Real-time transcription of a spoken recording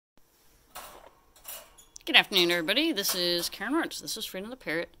Good afternoon, everybody. This is Karen Martz. This is Freedom the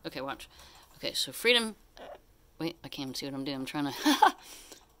Parrot. Okay, watch. Okay, so Freedom... Wait, I can't even see what I'm doing. I'm trying to...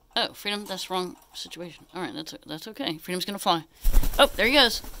 Oh, Freedom, that's the wrong situation. Alright, that's okay. Freedom's gonna fly. Oh, there he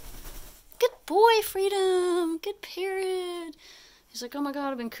goes. Good boy, Freedom. Good parrot. He's like, oh my god,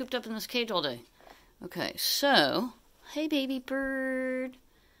 I've been cooped up in this cage all day. Okay, so... Hey, baby bird.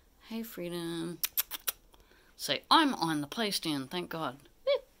 Hey, Freedom. Say, I'm on the play stand, thank God.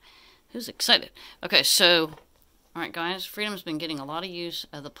 Who's excited? Okay, so, alright guys, Freedom's been getting a lot of use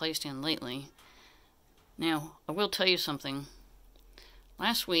of the play stand lately. Now, I will tell you something.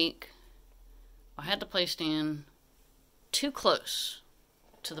 Last week, I had the play stand too close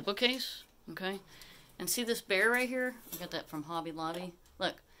to the bookcase, okay? And see this bear right here? I got that from Hobby Lobby.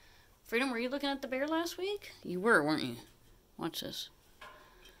 Look, Freedom, were you looking at the bear last week? You were, weren't you? Watch this.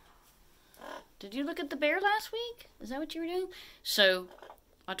 Did you look at the bear last week? Is that what you were doing? So...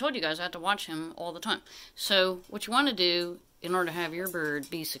 I told you guys I have to watch him all the time. So, what you want to do in order to have your bird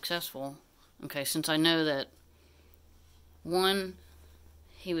be successful, okay, since I know that, one,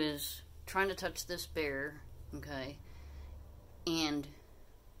 he was trying to touch this bear, okay, and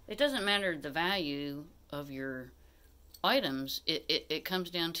it doesn't matter the value of your items, it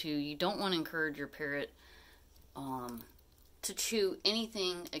comes down to you don't want to encourage your parrot to chew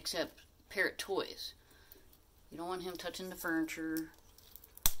anything except parrot toys. You don't want him touching the furniture.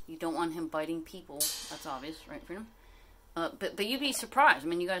 You don't want him biting people. That's obvious, right, Freedom? But you'd be surprised. I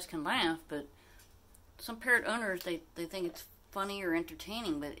mean, you guys can laugh, but some parrot owners, they think it's funny or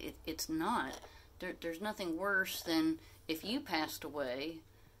entertaining, but it's not. There's nothing worse than if you passed away,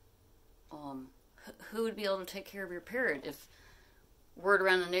 who would be able to take care of your parrot? If word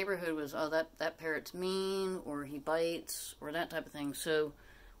around the neighborhood was, oh, that parrot's mean, or he bites, or that type of thing. So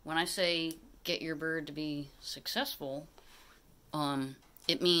when I say get your bird to be successful,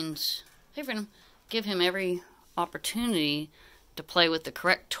 it means, hey Freedom, give him every opportunity to play with the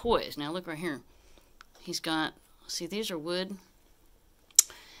correct toys. Now look right here. He's got, see, these are wood.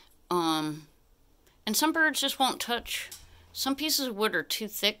 And some birds just won't touch. Some pieces of wood are too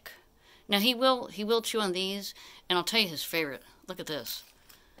thick. Now he will chew on these, and I'll tell you his favorite. Look at this.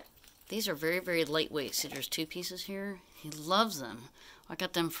 These are very, very lightweight. See, there's two pieces here. He loves them. I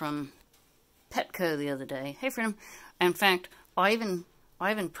got them from Petco the other day. Hey Freedom. In fact, I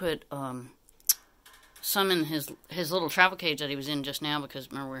even put some in his little travel cage that he was in just now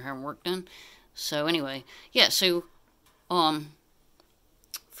because remember we were having work done. So anyway, yeah. So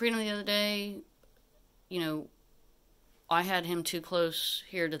Freedom the other day, you know, I had him too close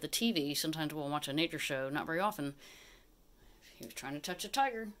here to the TV. Sometimes we'll watch a nature show, not very often. He was trying to touch a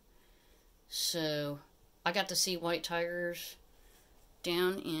tiger, so I got to see white tigers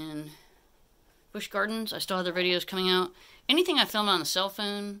down in Busch Gardens. I still have their videos coming out. Anything I filmed on the cell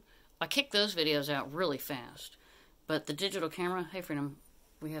phone, I kick those videos out really fast. But the digital camera, hey Freedom,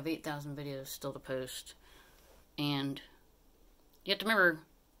 we have 8,000 videos still to post. And you have to remember,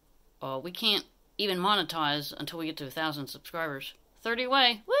 we can't even monetize until we get to 1,000 subscribers. 30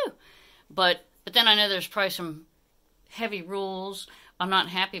 away, woo! But then I know there's probably some heavy rules. I'm not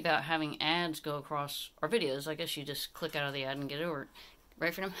happy about having ads go across our videos. I guess you just click out of the ad and get over it.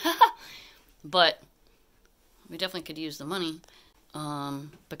 Right, Freedom? But we definitely could use the money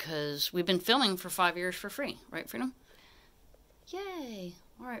because we've been filming for 5 years for free. Right, Freedom? Yay.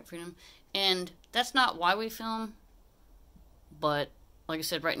 All right, Freedom. And that's not why we film, but like I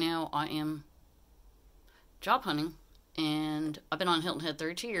said, right now I am job hunting, and I've been on Hilton Head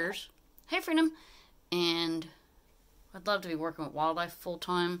 32 years. Hey, Freedom. And I'd love to be working with wildlife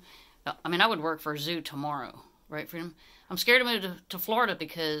full-time. I mean, I would work for a zoo tomorrow. Right, Freedom? I'm scared to move to Florida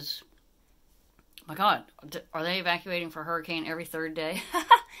because... my God, are they evacuating for hurricane every third day?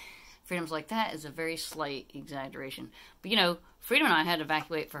 Freedom's like, that is a very slight exaggeration. But, you know, Freedom and I had to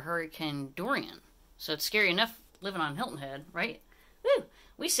evacuate for Hurricane Dorian. So it's scary enough living on Hilton Head, right? Woo!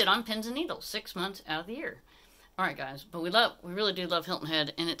 We sit on pins and needles 6 months out of the year. All right, guys, but we really do love Hilton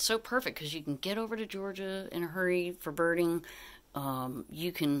Head, and it's so perfect because you can get over to Georgia in a hurry for birding.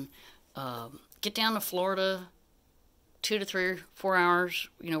 You can get down to Florida 2 to 3 or 4 hours,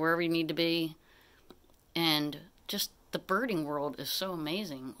 you know, wherever you need to be. And just the birding world is so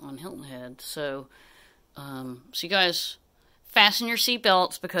amazing on Hilton Head. So, so you guys fasten your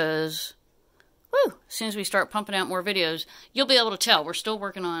seatbelts because, woo, as soon as we start pumping out more videos, you'll be able to tell. We're still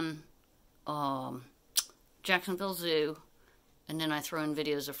working on Jacksonville Zoo, and then I throw in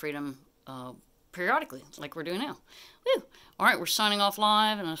videos of Freedom periodically, like we're doing now. Woo! All right, we're signing off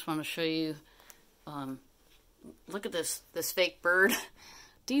live, and I just want to show you, look at this fake bird.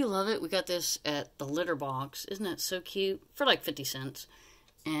 Do you love it? We got this at the litter box. Isn't that so cute? For like 50 cents.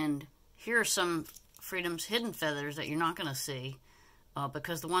 And here are some Freedom's hidden feathers that you're not going to see,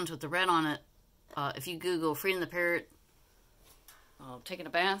 because the ones with the red on it, if you Google Freedom the Parrot taking a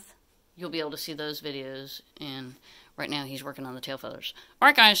bath, you'll be able to see those videos. And right now he's working on the tail feathers.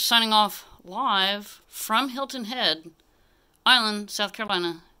 Alright guys, signing off live from Hilton Head Island, South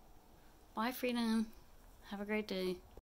Carolina. Bye, Freedom. Have a great day.